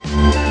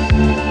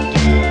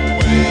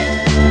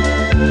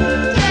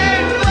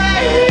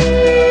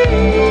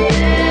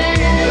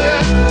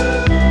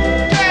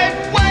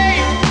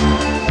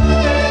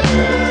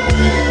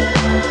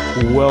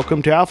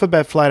welcome to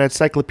Alphabet Flight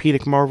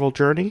Encyclopedic Marvel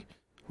Journey,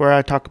 where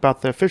I talk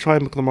about the official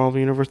handbook of the Marvel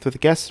Universe with the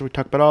guests. We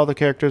talk about all the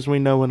characters we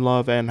know and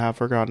love and have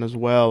forgotten as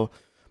well.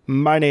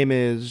 My name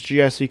is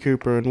Jesse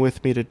Cooper, and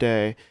with me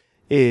today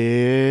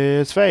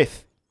is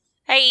Faith.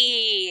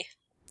 Hey!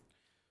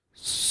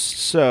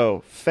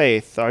 So,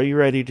 Faith, are you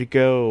ready to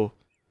go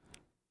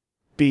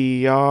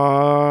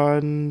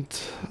beyond...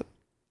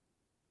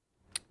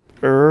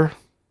 Yeah.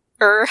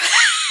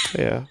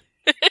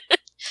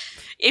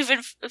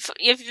 Even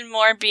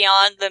more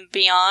beyond than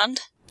beyond?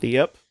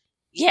 Yep.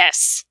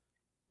 Yes.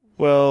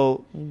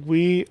 Well,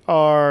 we're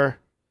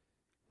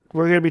going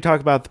to be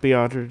talking about the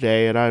Beyonder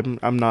today, and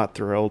I'm not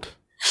thrilled.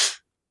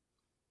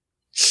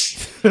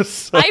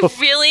 So.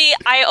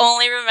 I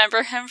only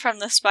remember him from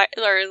the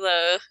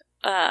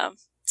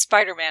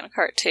Spider-Man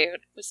cartoon.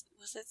 Was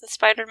it the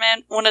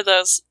Spider-Man? One of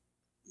those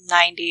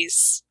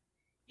 90s.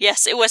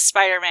 Yes, it was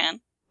Spider-Man.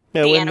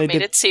 Yeah, the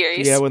animated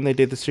series. Yeah, when they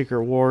did the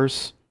Secret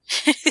Wars.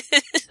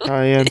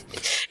 Tie-in.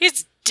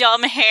 His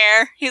dumb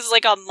hair. He's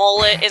like a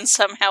mullet, and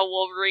somehow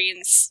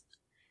Wolverine's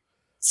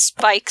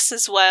spikes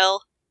as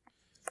well.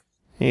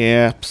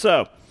 Yeah.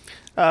 So,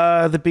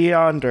 the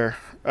Beyonder.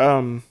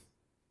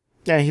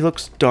 Yeah, he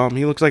looks dumb.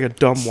 He looks like a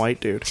dumb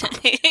white dude.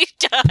 He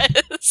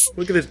does.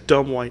 Look at this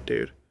dumb white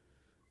dude.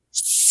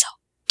 So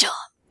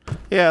dumb.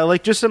 Yeah,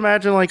 like just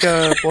imagine like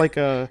a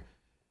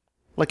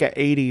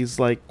 80s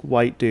like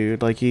white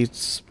dude. Like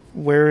he's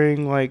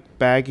wearing like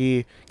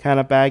baggy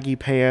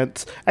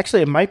pants.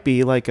 Actually, it might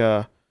be like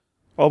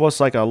almost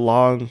like a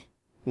long,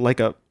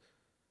 like a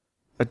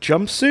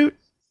jumpsuit.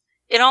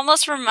 It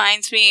almost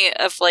reminds me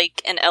of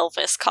like an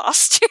Elvis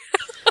costume.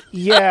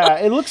 Yeah,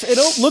 it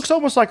looks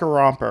almost like a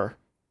romper,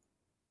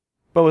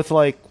 but with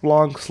like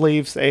long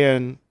sleeves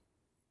and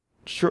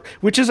short,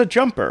 which is a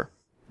jumper.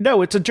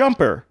 No, it's a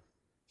jumper.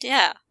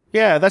 Yeah.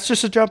 Yeah, that's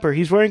just a jumper.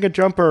 He's wearing a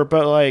jumper,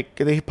 but like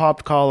they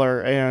popped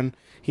collar, and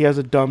he has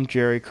a dumb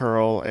Jerry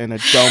curl and a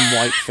dumb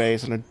white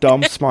face and a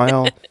dumb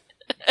smile.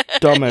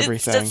 Dumb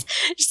everything.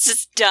 It's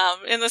just dumb.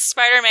 In the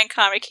Spider-Man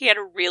comic, he had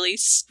a really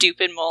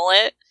stupid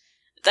mullet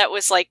that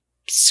was like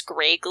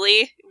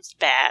scraggly. It was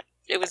bad.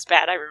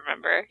 I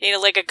remember. He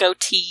had like a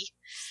goatee.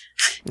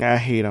 I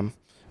hate him.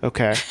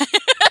 Okay.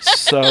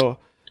 So,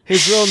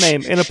 his real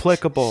name,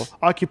 inapplicable.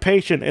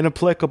 Occupation,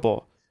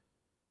 inapplicable.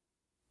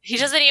 He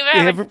doesn't even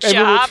have a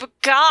job.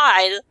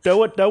 God.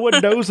 No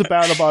one knows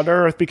about him on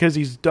Earth because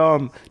he's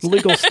dumb.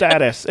 Legal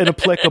status,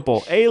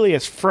 inapplicable.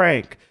 Alias,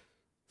 Frank.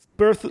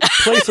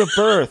 Place of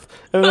birth,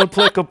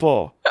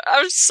 inapplicable.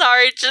 I'm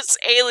sorry, just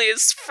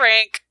alias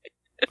Frank.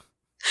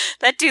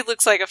 That dude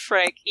looks like a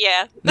Frank,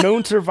 yeah.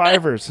 Known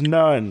survivors,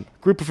 none.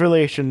 Group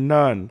affiliation,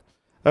 none.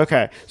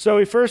 Okay, so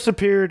he first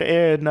appeared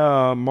in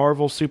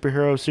Marvel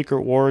Superhero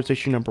Secret Wars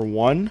issue number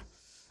 1.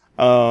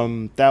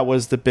 That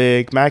was the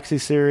big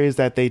maxi series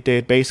that they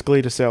did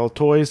basically to sell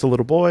toys to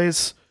little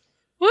boys.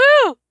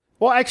 Woo!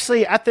 Well,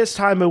 actually, at this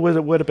time, it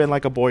would have been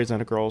like a boys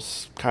and a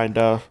girls, kind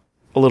of.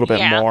 A little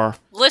bit more.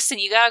 Listen,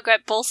 you gotta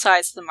get both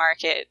sides of the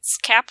market. It's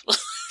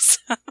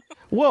capitalism.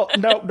 Well,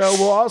 no.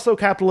 Well, also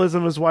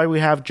capitalism is why we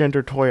have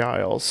gender toy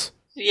aisles.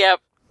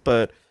 Yep.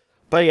 But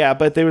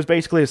there was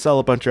basically to sell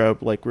a bunch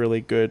of like really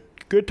good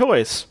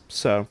toys.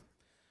 So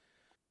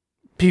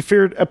he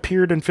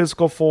appeared in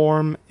physical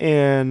form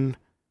in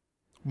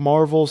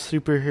in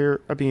Secret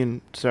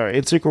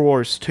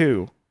Wars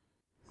 2.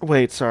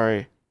 In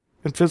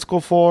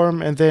physical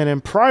form, and then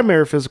in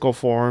primary physical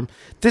form.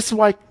 This is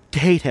why I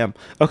hate him.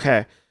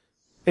 Okay.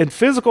 In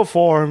physical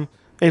form,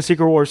 in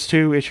Secret Wars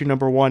 2, issue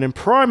number 1. In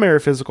primary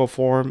physical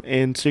form,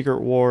 in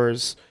Secret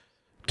Wars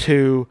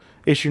 2,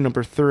 issue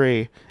number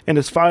 3. And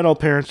his final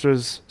appearance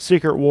was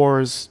Secret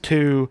Wars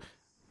 2,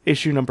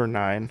 issue number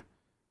 9.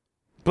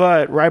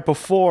 But right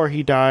before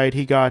he died,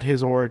 he got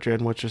his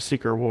origin, which is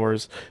Secret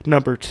Wars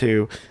number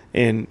 2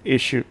 in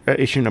issue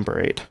number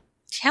 8.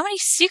 How many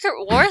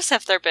Secret Wars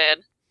have there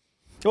been?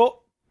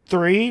 Well,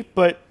 3,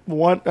 but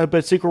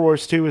Secret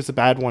Wars 2 is the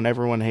bad one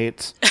everyone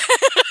hates.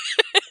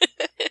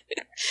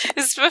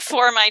 It's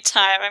before my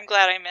time. I'm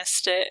glad I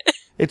missed it.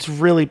 It's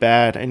really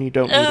bad, and you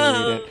don't need to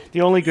read it.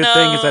 The only good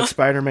thing is that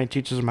Spider-Man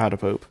teaches him how to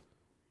poop.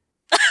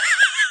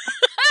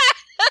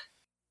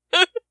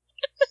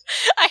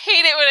 I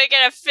hate it when I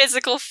get a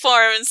physical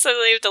form and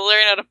suddenly have to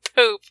learn how to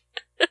poop.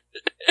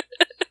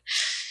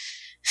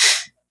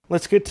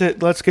 Let's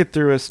get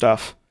through his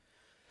stuff.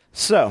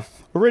 So,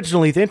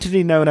 originally, the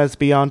entity known as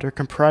Beyonder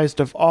comprised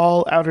of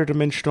all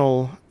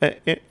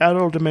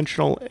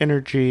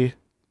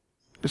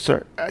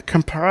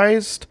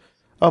comprised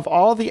of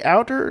all the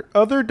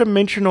other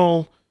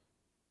dimensional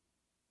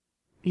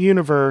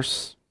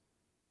universe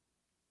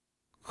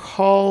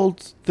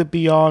called the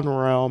Beyond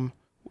Realm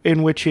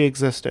in which he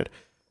existed.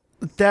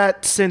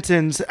 That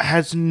sentence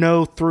has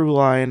no through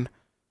line.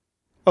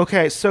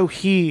 Okay, so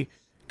he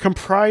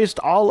comprised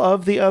all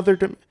of the other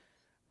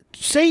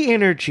say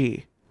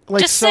energy.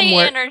 Like just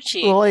somewhere, say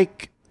energy.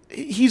 Like,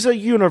 he's a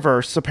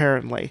universe,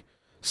 apparently.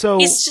 So,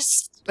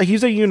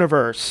 he's a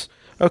universe.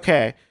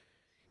 Okay.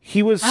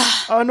 He was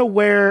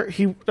unaware,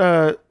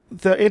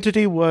 the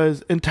entity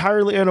was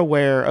entirely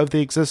unaware of the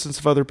existence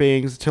of other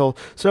beings until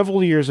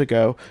several years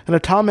ago. An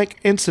atomic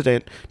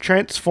incident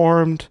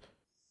transformed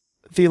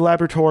the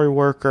laboratory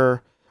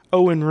worker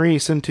Owen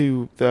Reese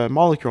into the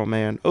Molecule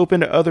Man,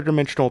 opened an other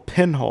dimensional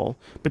pinhole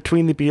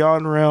between the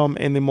Beyond Realm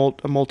and the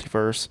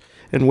multiverse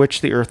in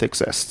which the Earth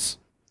exists.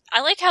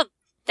 I like how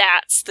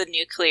that's the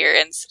nuclear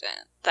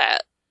incident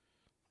that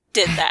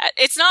did that.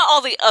 It's not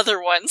all the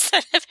other ones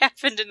that have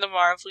happened in the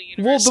Marvel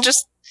universe.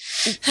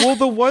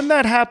 The one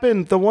that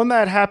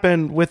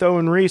happened with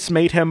Owen Reese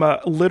made him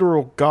a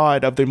literal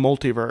god of the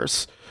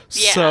multiverse.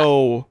 Yeah.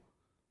 So,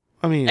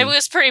 I mean, it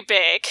was pretty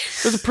big.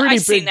 It was a pretty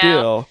big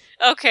deal.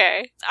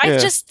 Okay.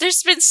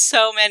 There's been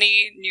so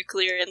many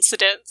nuclear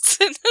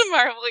incidents in the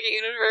Marvel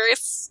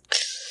universe.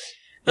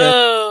 Yeah.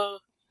 Oh.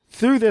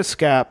 Through this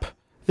gap,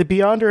 the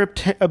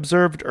Beyonder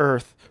observed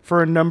Earth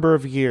for a number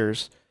of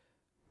years.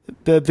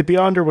 The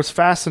Beyonder was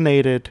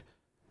fascinated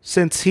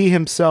since he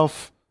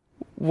himself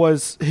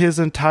was his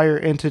entire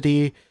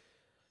entity,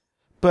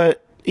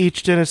 but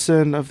each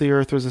denizen of the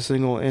Earth was a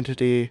single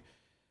entity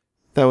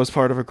that was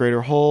part of a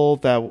greater whole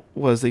that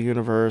was the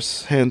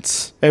universe.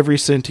 Hence, every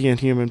sentient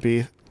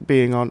human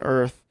being on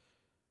Earth,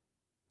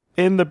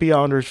 in the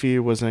Beyonder's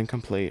view, was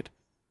incomplete,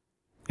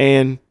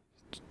 and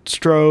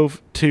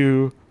strove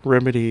to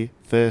remedy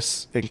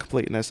this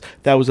incompleteness.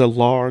 That was a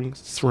long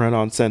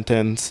run-on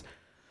sentence.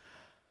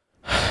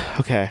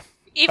 Okay.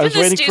 Even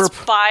this dude's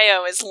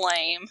bio is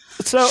lame.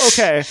 So,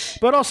 okay.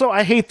 But also,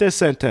 I hate this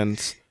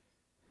sentence.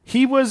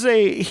 His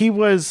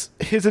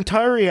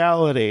entire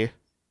reality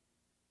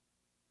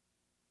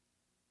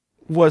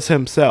was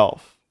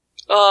himself.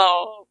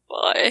 Oh,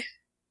 boy.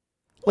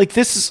 Like,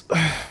 this is...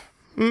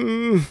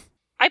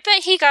 I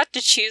bet he got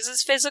to choose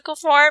his physical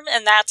form,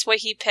 and that's what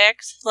he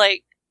picked.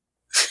 Like...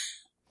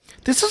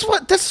 This is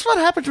what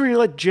happens when you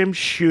let Jim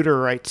Shooter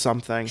write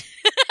something.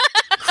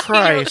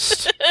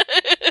 Christ.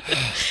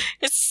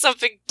 It's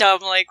something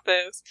dumb like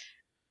this.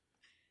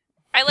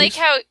 I like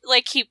how,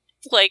 like, he,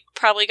 like,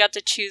 probably got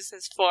to choose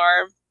his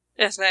form,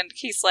 and then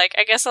he's like,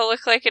 I guess I'll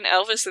look like an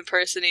Elvis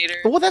impersonator.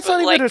 Well, that's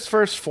not even his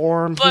first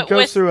form. He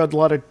goes through a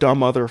lot of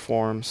dumb other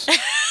forms.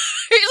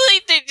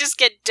 Really, they just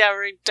get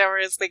dumber and dumber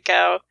as they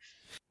go.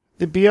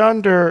 The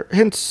Beyonder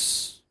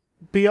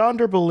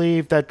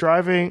believed that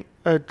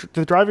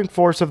the driving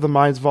force of the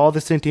minds of all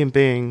the sentient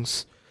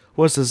beings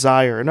was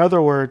desire. In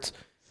other words,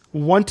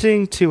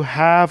 wanting to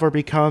have or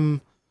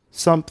become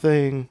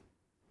something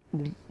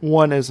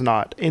one is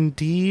not.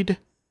 Indeed,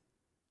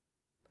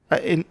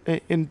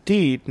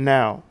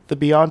 now, the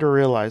Beyonder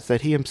realized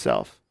that he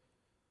himself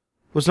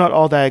was not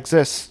all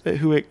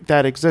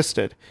that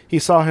existed. He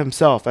saw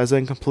himself as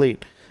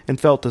incomplete and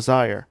felt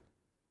desire.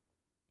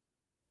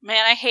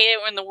 Man, I hate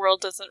it when the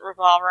world doesn't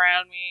revolve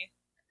around me.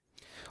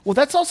 Well,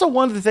 that's also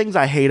one of the things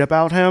I hate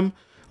about him.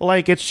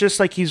 Like, it's just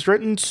like he's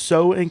written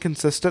so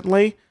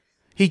inconsistently.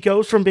 He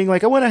goes from being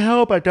like, I want to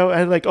help,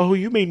 like, oh,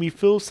 you made me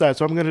feel sad,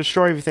 so I'm going to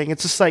destroy everything.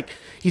 It's just like,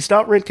 he's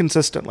not written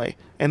consistently.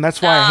 And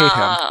that's why I hate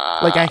him.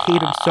 Like, I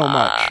hate him so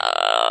much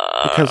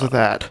because of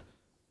that.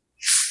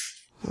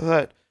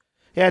 But,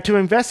 yeah, to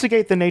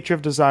investigate the nature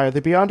of desire,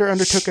 the Beyonder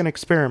undertook an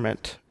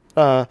experiment.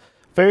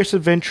 Various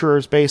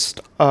adventurers based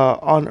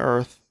on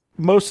Earth,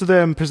 most of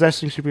them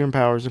possessing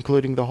superpowers,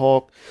 including the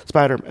Hulk,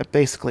 Spider-Man,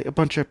 basically a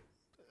bunch of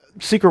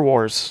Secret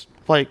Wars,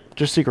 like,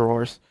 just Secret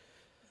Wars.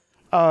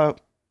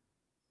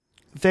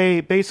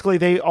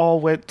 They all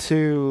went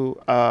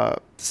to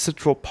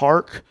Central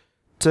Park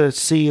to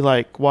see,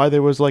 like, why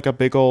there was, like, a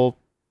big old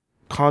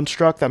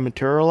construct that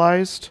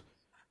materialized.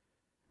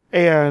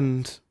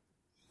 And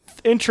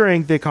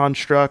entering the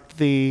construct,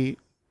 the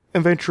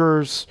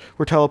adventurers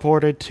were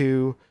teleported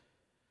to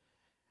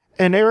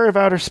an area of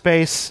outer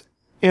space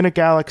in a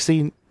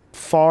galaxy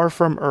far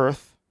from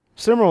Earth.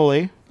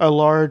 Similarly, a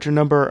large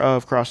number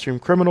of cross-stream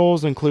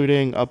criminals,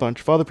 including a bunch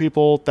of other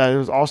people that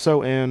is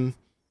also in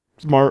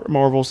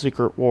Marvel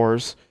Secret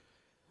Wars,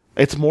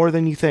 it's more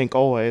than you think,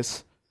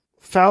 always,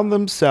 found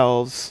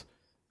themselves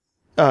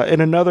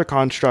in another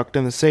construct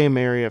in the same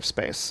area of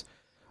space.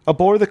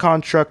 Aboard the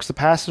constructs, the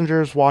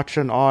passengers watched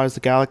in awe as the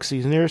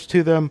galaxy nearest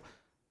to them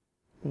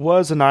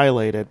was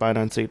annihilated by an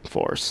unseen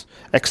force,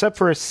 except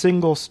for a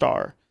single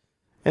star.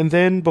 And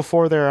then,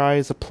 before their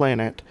eyes, a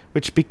planet,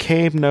 which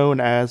became known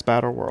as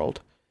Battleworld,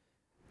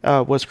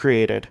 was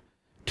created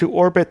to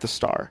orbit the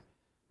star.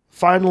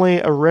 Finally,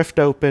 a rift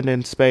opened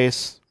in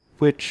space,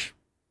 which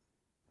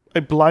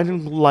a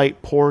blinding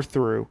light poured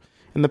through,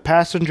 and the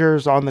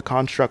passengers on the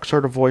construct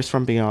heard a voice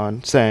from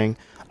beyond, saying,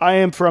 I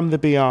am from the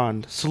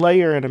beyond. Slay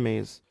your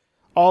enemies.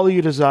 All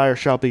you desire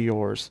shall be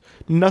yours.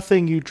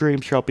 Nothing you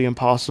dream shall be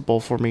impossible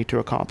for me to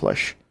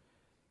accomplish.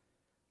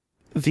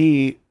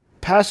 The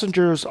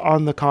passengers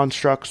on the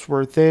constructs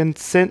were then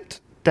sent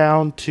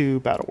down to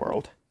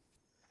Battleworld.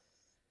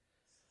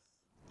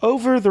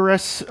 Over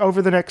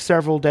the next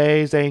several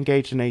days, they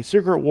engaged in a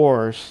secret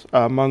wars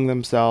among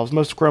themselves.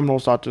 Most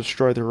criminals sought to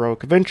destroy the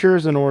heroic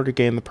adventurers in order to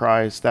gain the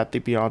prize that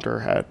the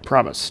Beyonder had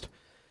promised.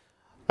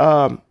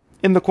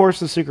 In the course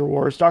of the secret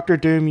wars, Dr.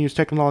 Doom used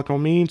technological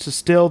means to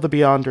steal the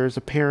Beyonder's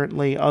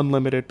apparently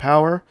unlimited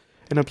power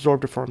and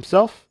absorbed it for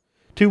himself.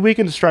 Too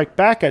weakened to strike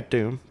back at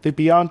Doom, the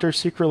Beyonder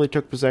secretly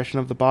took possession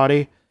of the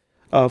body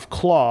of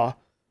Claw,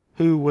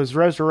 who was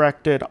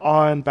resurrected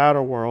on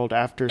Battleworld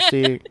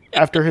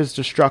after his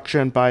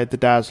destruction by the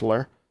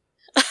Dazzler.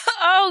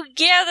 Oh,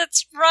 yeah,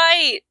 that's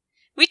right.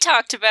 We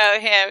talked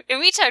about him, and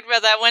we talked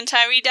about that one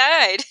time he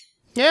died.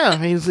 Yeah,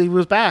 he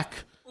was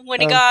back.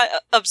 When he got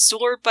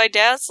absorbed by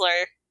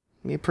Dazzler.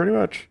 Yeah, pretty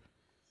much.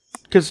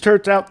 Because it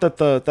turns out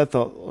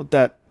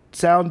that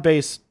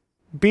sound-based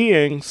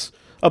beings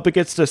up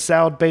against a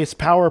sound-based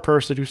power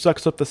person who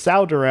sucks up the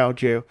sound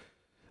around you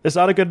is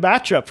not a good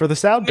matchup for the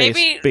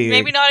sound-based being.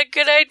 Maybe not a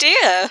good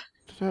idea.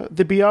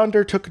 The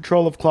Beyonder took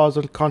control of Claw's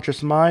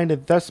unconscious mind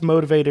and thus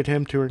motivated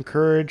him to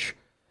encourage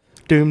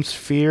Doom's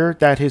fear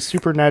that his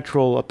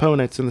supernatural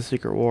opponents in the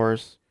Secret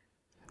Wars,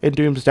 and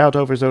Doom's doubt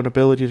over his own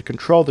ability to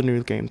control the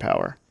new gained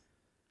power.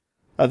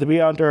 The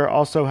Beyonder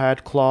also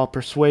had Claw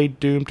persuade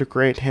Doom to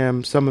grant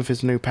him some of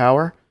his new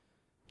power.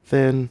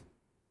 Then,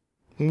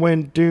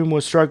 when Doom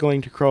was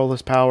struggling to control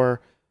his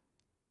power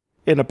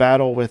in a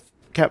battle with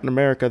Captain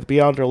America, the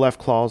Beyonder left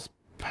Claw's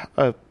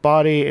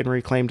body and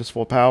reclaimed his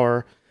full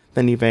power.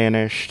 Then he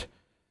vanished,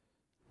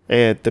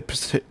 and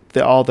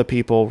all the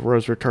people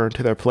was returned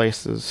to their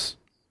places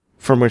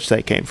from which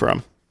they came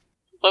from.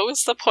 What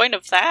was the point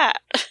of that?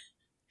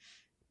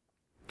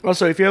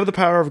 Also, if you have the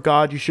power of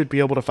God, you should be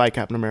able to fight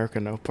Captain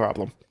America, no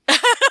problem.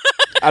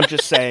 I'm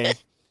just saying.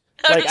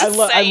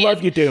 I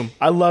love you, Doom.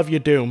 I love you,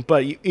 Doom.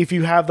 But if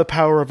you have the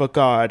power of a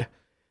god,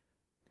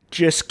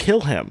 just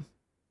kill him.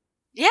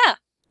 Yeah.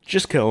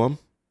 Just kill him.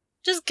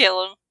 Just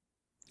kill him.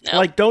 No.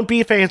 Like, don't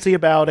be fancy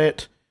about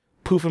it.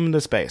 Poof him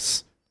into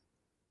space.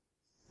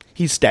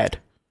 He's dead.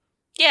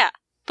 Yeah.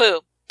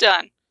 Boom.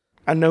 Done.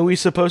 I know he's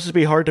supposed to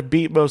be hard to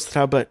beat most of the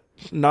time, but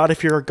not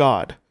if you're a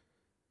god.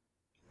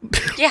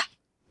 Yeah.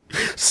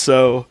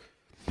 So,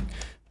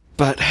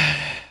 but,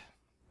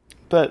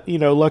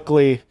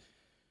 luckily,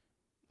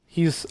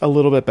 he's a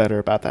little bit better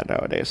about that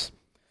nowadays.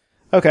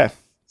 Okay.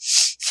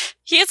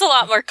 He has a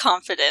lot more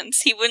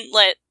confidence. He wouldn't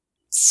let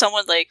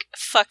someone like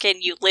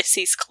fucking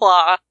Ulysses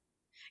Claw,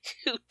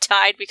 who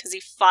died because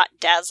he fought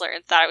Dazzler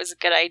and thought it was a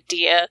good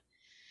idea,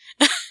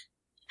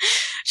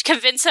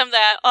 convince him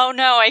that, oh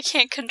no, I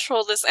can't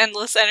control this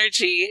endless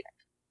energy.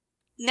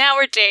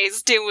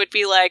 Nowadays, Doom would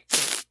be like,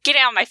 get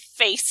out of my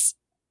face.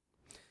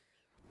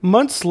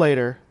 Months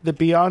later, the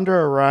Beyonder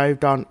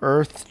arrived on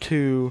Earth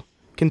to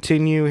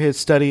continue his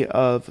study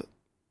of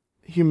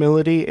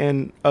humility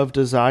and of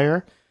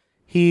desire.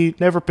 He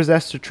never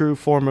possessed a true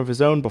form of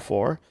his own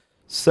before,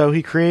 so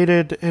he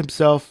created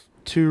himself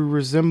to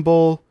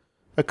resemble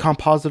a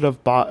composite of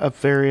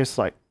various,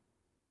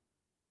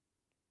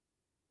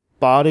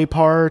 body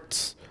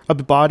parts, of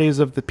the bodies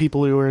of the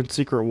people who were in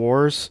Secret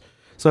Wars.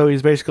 So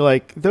he's basically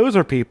like, those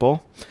are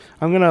people.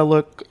 I'm gonna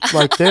look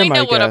like them, I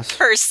know guess. what a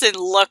person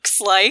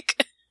looks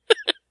like.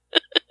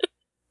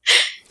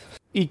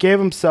 He gave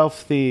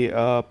himself the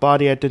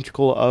body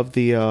identical of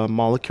the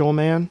Molecule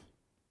Man,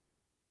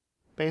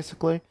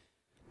 basically,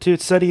 to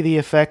study the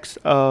effects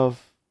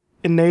of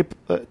enabling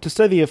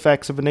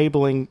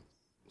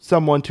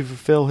someone to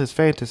fulfill his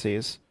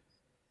fantasies.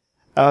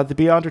 The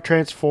Beyonder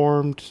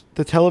transformed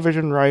the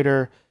television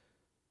writer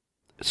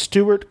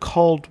Stuart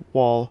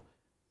Caldwell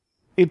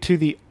into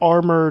the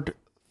Armored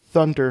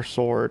Thunder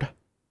Sword,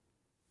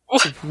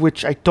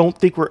 which I don't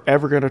think we're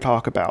ever going to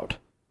talk about.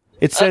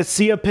 It says,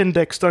 see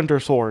Appendix Thunder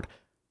Sword.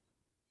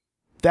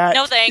 That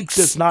no thanks.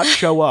 Does not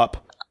show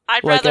up.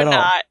 I'd rather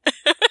not.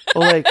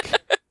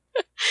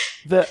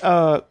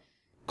 The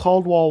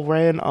Caldwell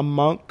ran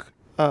amok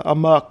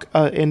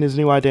in his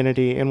new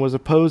identity and was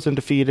opposed and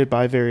defeated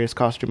by various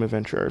costume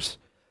adventurers.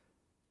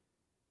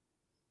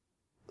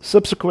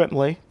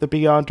 Subsequently, the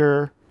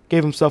Beyonder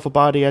gave himself a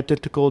body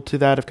identical to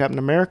that of Captain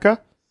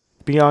America.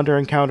 The Beyonder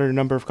encountered a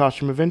number of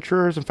costume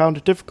adventurers and found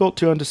it difficult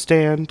to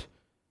understand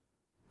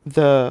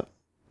the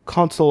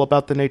counsel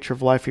about the nature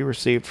of life he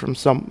received from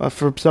some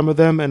of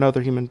them and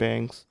other human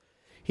beings.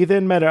 He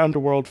then met an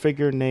underworld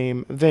figure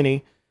named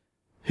Vinny,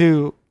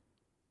 who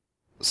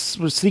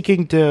was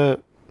seeking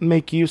to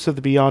make use of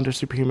the Beyonder's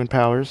superhuman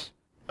powers,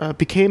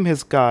 became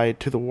his guide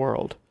to the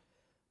world.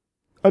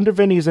 Under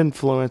Vinny's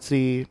influence,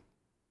 the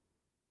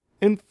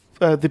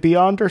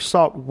Beyonder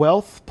sought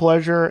wealth,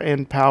 pleasure,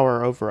 and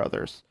power over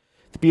others.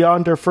 The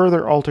Beyonder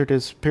further altered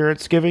his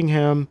appearance, giving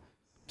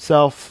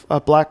himself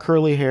black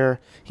curly hair.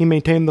 He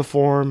maintained the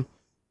form.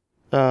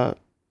 For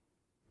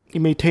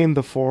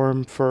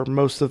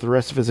most of the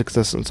rest of his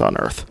existence on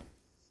Earth.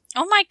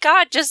 Oh my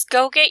god, just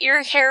go get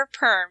your hair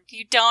permed.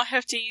 You don't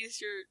have to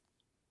use your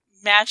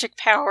magic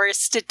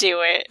powers to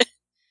do it.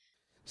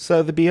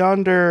 So the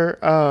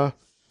Beyonder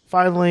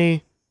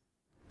finally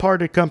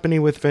parted company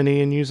with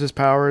Vinny and used his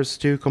powers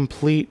to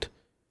take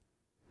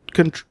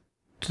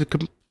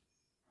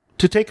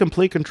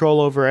complete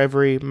control over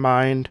every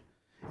mind.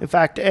 In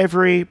fact,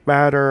 every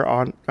matter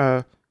on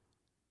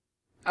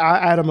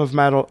atom of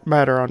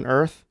matter on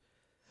Earth.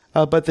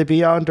 But the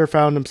Beyonder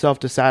found himself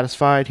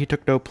dissatisfied. He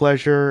took no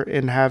pleasure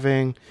in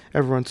having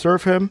everyone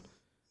serve him,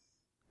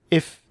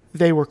 if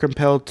they were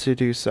compelled to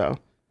do so.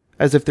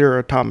 as if they're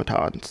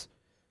automatons.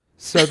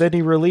 So then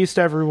he released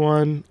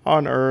everyone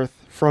on Earth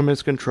from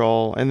his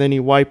control, and then he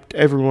wiped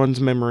everyone's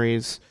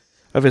memories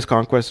of his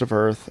conquest of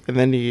Earth, and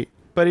then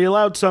but he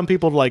allowed some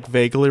people to, like,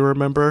 vaguely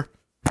remember.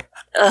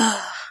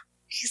 Ugh.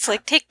 He's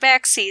like, take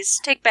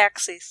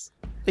backsies.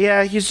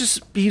 Yeah,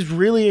 he's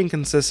really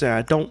inconsistent.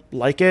 I don't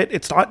like it.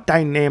 It's not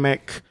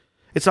dynamic.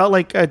 It's not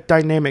like a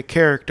dynamic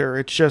character.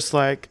 It's just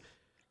like,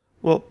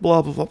 well,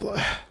 blah, blah, blah,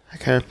 blah.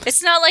 Okay.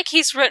 It's not like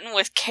he's written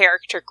with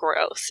character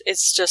growth.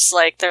 It's just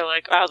like, they're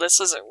like, oh, this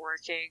isn't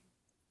working.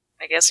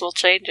 I guess we'll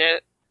change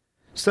it.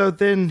 So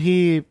then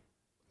he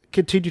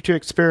continued to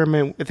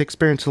experiment with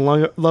experiencing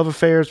love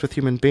affairs with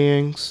human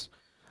beings.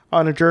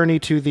 On a journey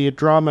to the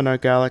Andromeda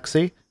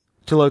Galaxy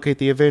to locate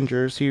the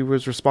Avengers, he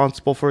was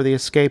responsible for the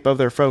escape of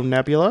their foe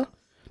Nebula.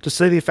 To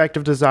study the effect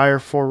of desire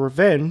for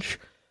revenge,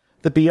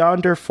 the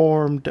Beyonder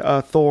formed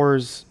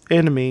Thor's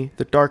enemy,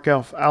 the Dark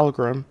Elf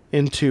Algrim,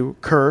 into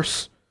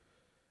Curse.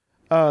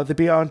 The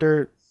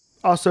Beyonder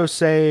also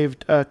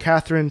saved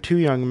Catherine Two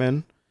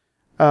Youngmen,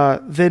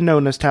 then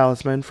known as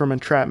Talisman, from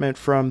entrapment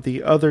from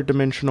the other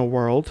dimensional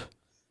world.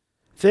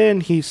 Then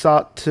he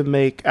sought to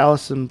make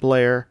Alison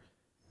Blair,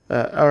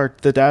 or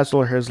the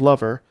Dazzler, his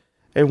lover,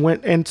 and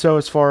went so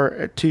as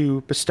far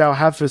to bestow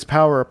half of his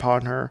power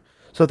upon her,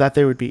 so that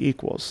they would be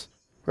equals.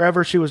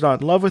 However, she was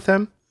not in love with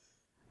him,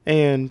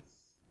 and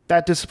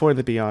that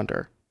disappointed the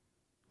Beyonder.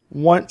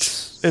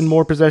 Once in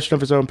more possession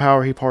of his own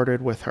power, he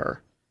parted with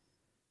her.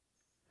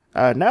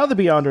 Now the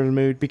Beyonder's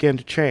mood began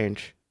to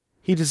change.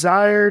 He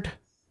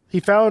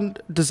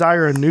found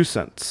desire a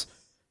nuisance,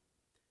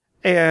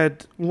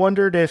 and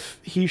wondered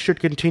if he should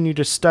continue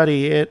to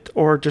study it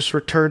or just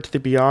return to the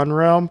Beyond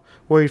Realm,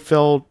 where he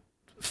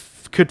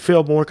could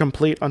feel more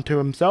complete unto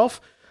himself.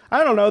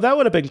 I don't know, that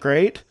would have been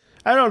great.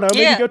 I don't know,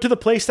 maybe go to the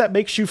place that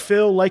makes you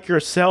feel like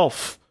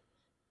yourself.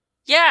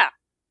 Yeah.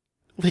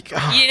 Like,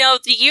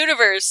 the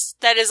universe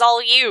that is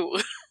all you.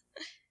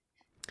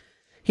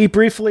 He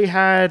briefly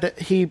had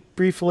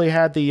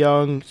the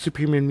young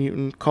superhuman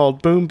mutant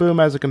called Boom Boom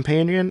as a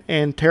companion,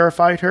 and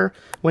terrified her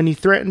when he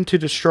threatened to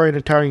destroy an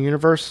entire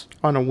universe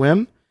on a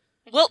whim.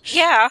 Well,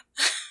 yeah.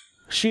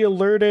 She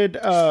alerted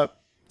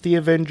the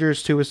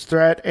Avengers to his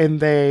threat, and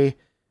they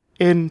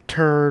in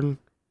turn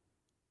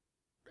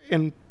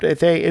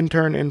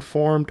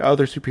informed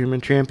other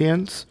superhuman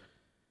champions.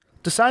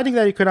 Deciding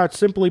that he could not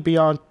simply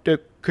beyond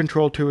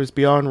control to his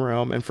Beyond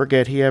Realm and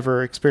forget he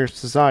ever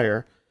experienced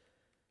desire,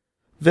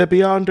 the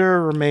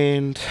Beyonder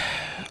remained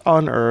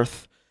on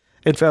Earth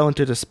and fell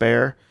into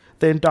despair.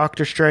 Then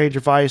Doctor Strange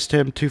advised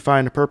him to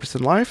find a purpose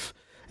in life,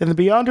 and the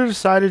Beyonder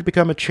decided to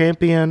become a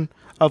champion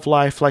of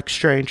life like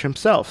Strange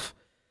himself.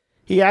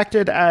 He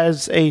acted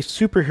as a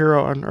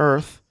superhero on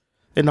Earth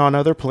and on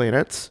other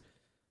planets.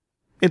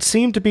 It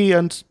seemed to be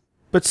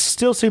but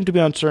still seemed to be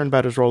uncertain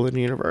about his role in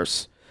the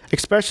universe,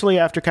 especially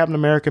after Captain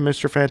America and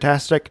Mr.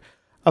 Fantastic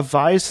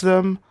advised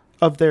them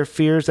of their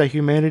fears that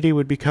humanity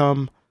would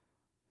become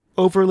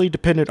overly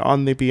dependent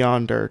on the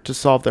Beyonder to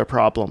solve their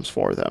problems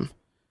for them.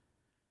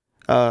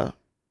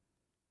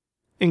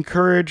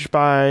 Encouraged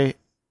by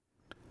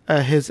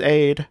his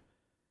aide,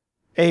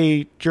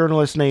 a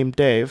journalist named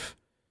Dave,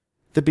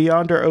 the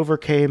Beyonder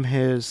overcame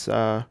his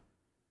own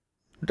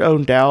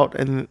doubt,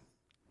 and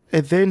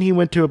then he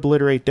went to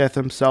obliterate death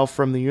himself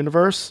from the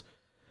universe,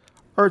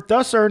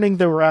 thus earning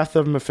the wrath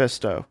of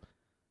Mephisto.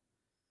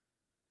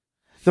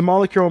 The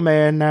Molecule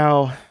Man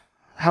now,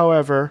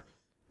 however,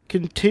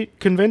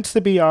 convinced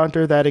the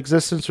Beyonder that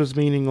existence was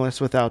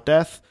meaningless without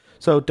death,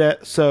 so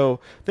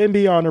then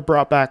Beyonder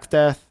brought back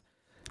death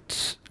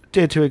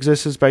into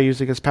existence by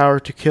using his power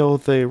to kill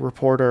the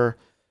reporter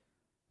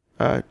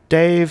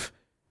Dave,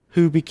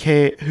 who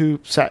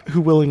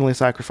willingly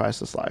sacrificed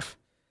his life.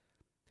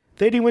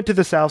 Then he went to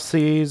the South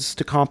Seas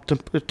to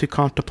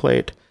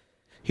contemplate.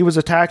 He was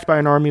attacked by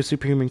an army of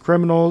superhuman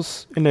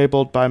criminals,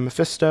 enabled by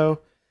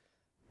Mephisto,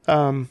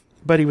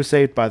 but he was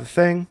saved by the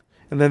Thing,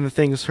 and then the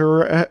Thing's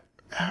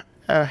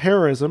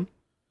heroism,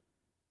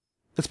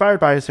 inspired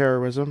by his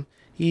heroism,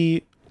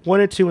 he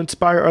wanted to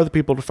inspire other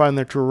people to find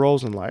their true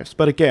roles in life,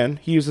 but again,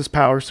 he used his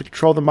powers to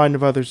control the mind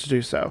of others to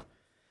do so.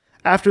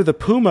 After the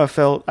Puma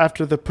failed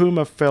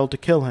to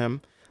kill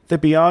him, the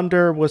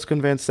Beyonder was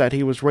convinced that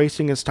he was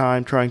wasting his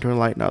time trying to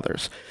enlighten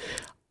others.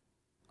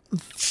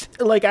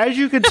 Like, as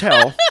you can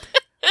tell,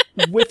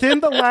 within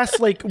the last,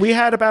 we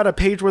had about a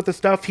page worth of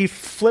stuff, he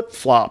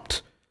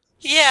flip-flopped.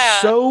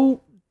 Yeah.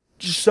 So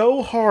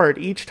hard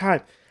each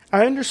time.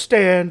 I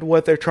understand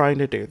what they're trying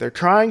to do. They're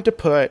trying to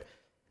put,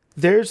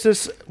 there's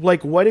this,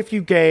 what if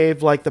you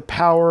gave, the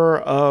power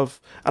of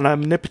an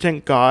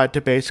omnipotent god to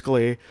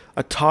basically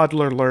a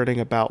toddler learning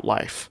about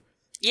life.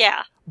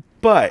 Yeah.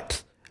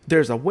 But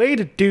there's a way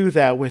to do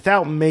that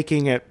without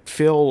making it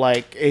feel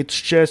like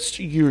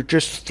you're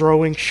just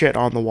throwing shit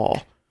on the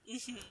wall.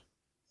 Mm-hmm.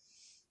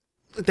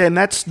 Then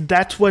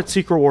that's what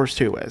Secret Wars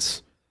 2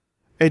 is.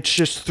 It's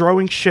just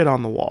throwing shit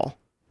on the wall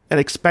and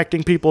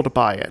expecting people to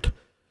buy it.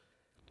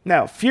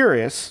 Now,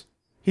 Furious,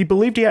 he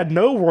believed he had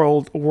no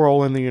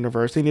role in the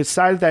universe, and he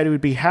decided that he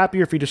would be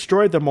happier if he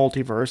destroyed the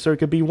multiverse so he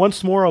could be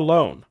once more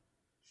alone.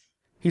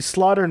 He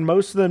slaughtered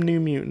most of the New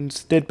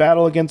Mutants, did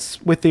battle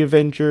with the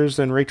Avengers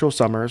and Rachel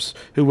Summers,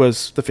 who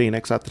was the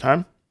Phoenix at the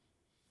time.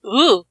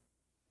 Ooh.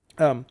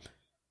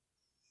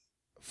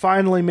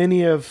 Finally,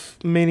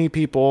 many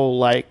people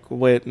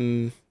went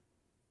and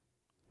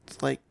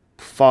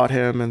fought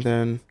him, and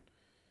then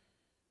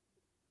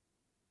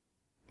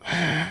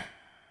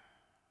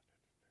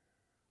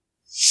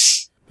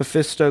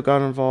Mephisto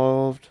got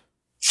involved.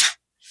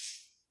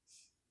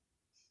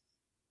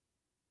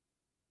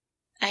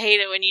 I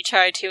hate it when you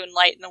try to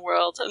enlighten the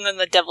world and then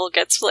the devil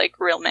gets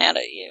real mad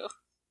at you.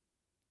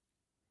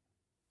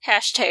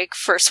 Hashtag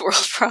first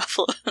world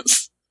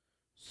problems.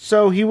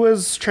 So he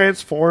was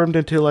transformed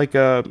into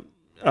a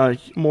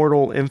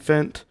mortal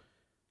infant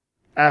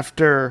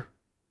after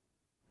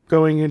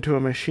going into a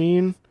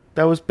machine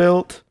that was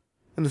built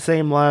in the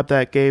same lab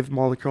that gave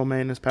Molecule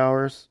Man his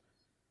powers.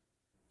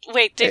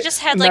 Wait, they just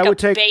had a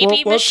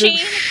baby machine?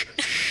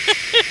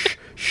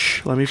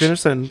 Let me finish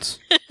the sentence.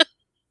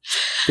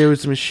 There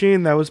was a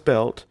machine that was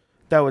built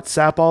that would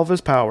sap all of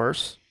his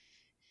powers.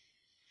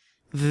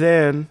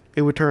 Then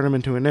it would turn him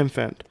into an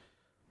infant.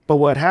 But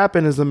what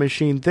happened is the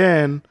machine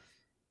then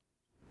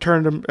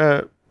turned him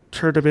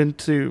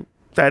into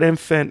that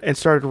infant and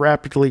started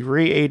rapidly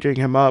re-aging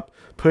him up,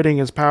 putting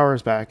his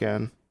powers back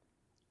in.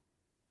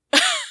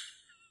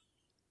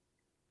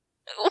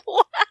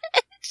 What?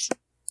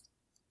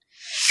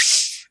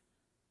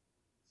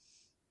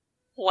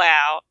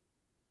 Wow.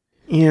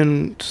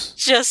 And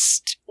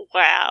just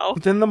wow.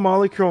 Then the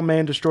Molecule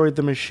Man destroyed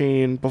the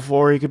machine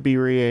before he could be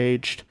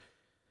re-aged.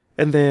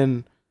 And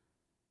then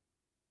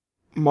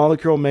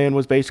Molecule Man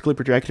was basically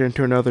projected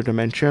into another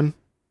dimension.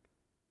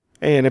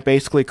 And it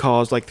basically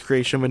caused the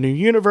creation of a new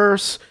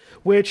universe,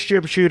 which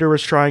Jim Shooter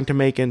was trying to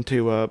make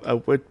into a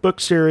book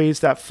series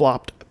that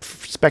flopped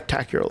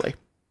spectacularly.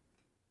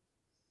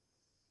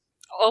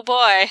 Oh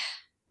boy.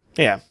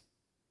 Yeah.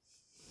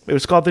 It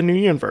was called the New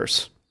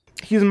Universe.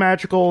 He's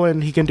magical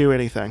and he can do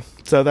anything.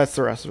 So that's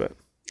the rest of it.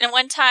 And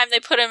one time they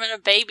put him in a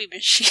baby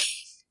machine.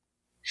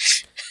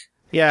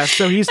 Yeah,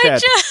 so he's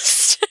dead.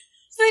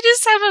 They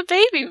just have a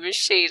baby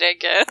machine, I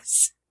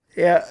guess.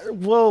 Yeah,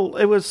 well,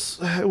 it was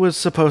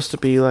supposed to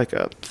be a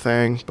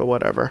thing, but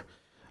whatever.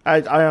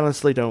 I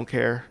honestly don't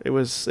care. It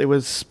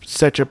was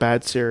such a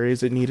bad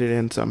series, it needed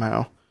in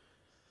somehow.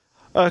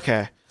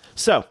 Okay.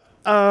 So,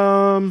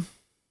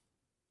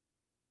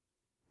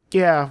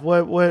 yeah,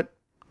 what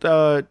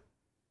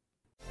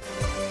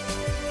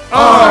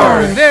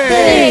are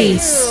they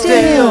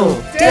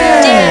still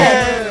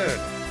dead?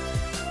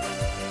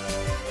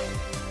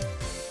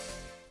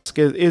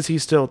 Is he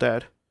still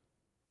dead?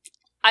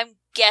 I'm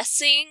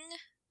guessing.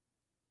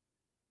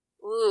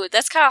 Ooh,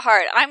 that's kind of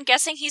hard. I'm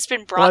guessing he's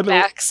been brought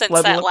back since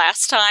that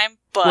last time,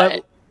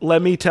 but...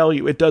 Let me tell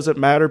you, it doesn't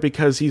matter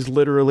because he's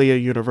literally a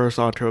universe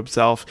unto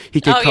himself. He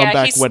can come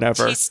back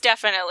whenever. He's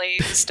definitely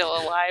still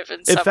alive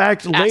in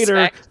fact,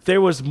 later,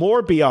 there was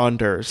more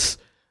Beyonders.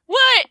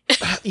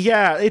 What?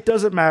 Yeah, it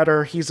doesn't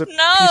matter. He's a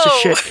piece of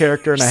shit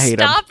character and I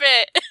hate him. Stop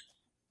it.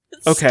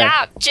 Okay.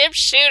 Stop, Jim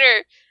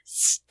Shooter.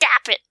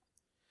 Stop it.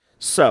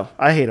 So,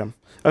 I hate him.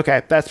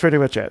 Okay, that's pretty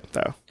much it,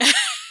 though.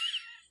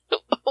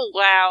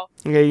 Wow.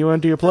 Okay, you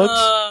want to do your plugs?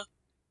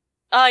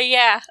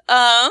 Yeah.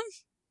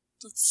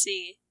 Let's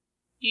see.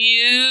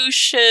 You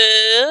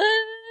should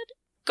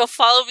go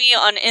follow me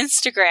on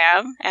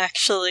Instagram,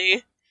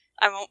 actually.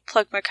 I won't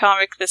plug my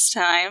comic this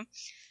time.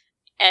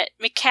 At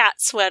McCat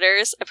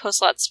Sweaters. I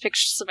post lots of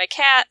pictures of my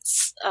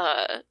cats.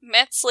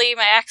 Metzley,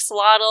 my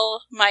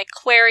axolotl, my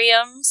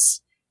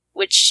aquariums,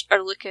 which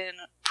are looking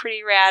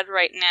pretty rad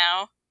right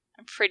now.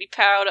 I'm pretty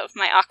proud of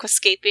my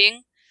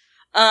aquascaping.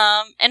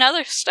 And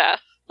other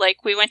stuff.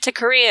 We went to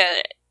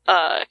Korea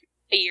a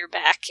year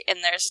back, and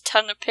there's a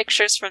ton of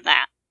pictures from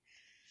that.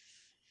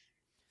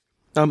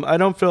 I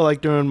don't feel like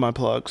doing my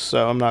plugs,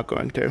 so I'm not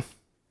going to.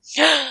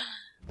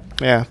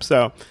 Yeah,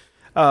 so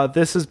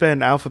this has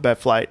been Alphabet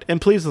Flight, and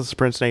please listen to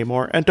Prince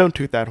Namor, and don't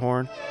toot that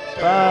horn.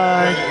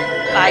 Bye.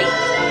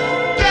 Bye.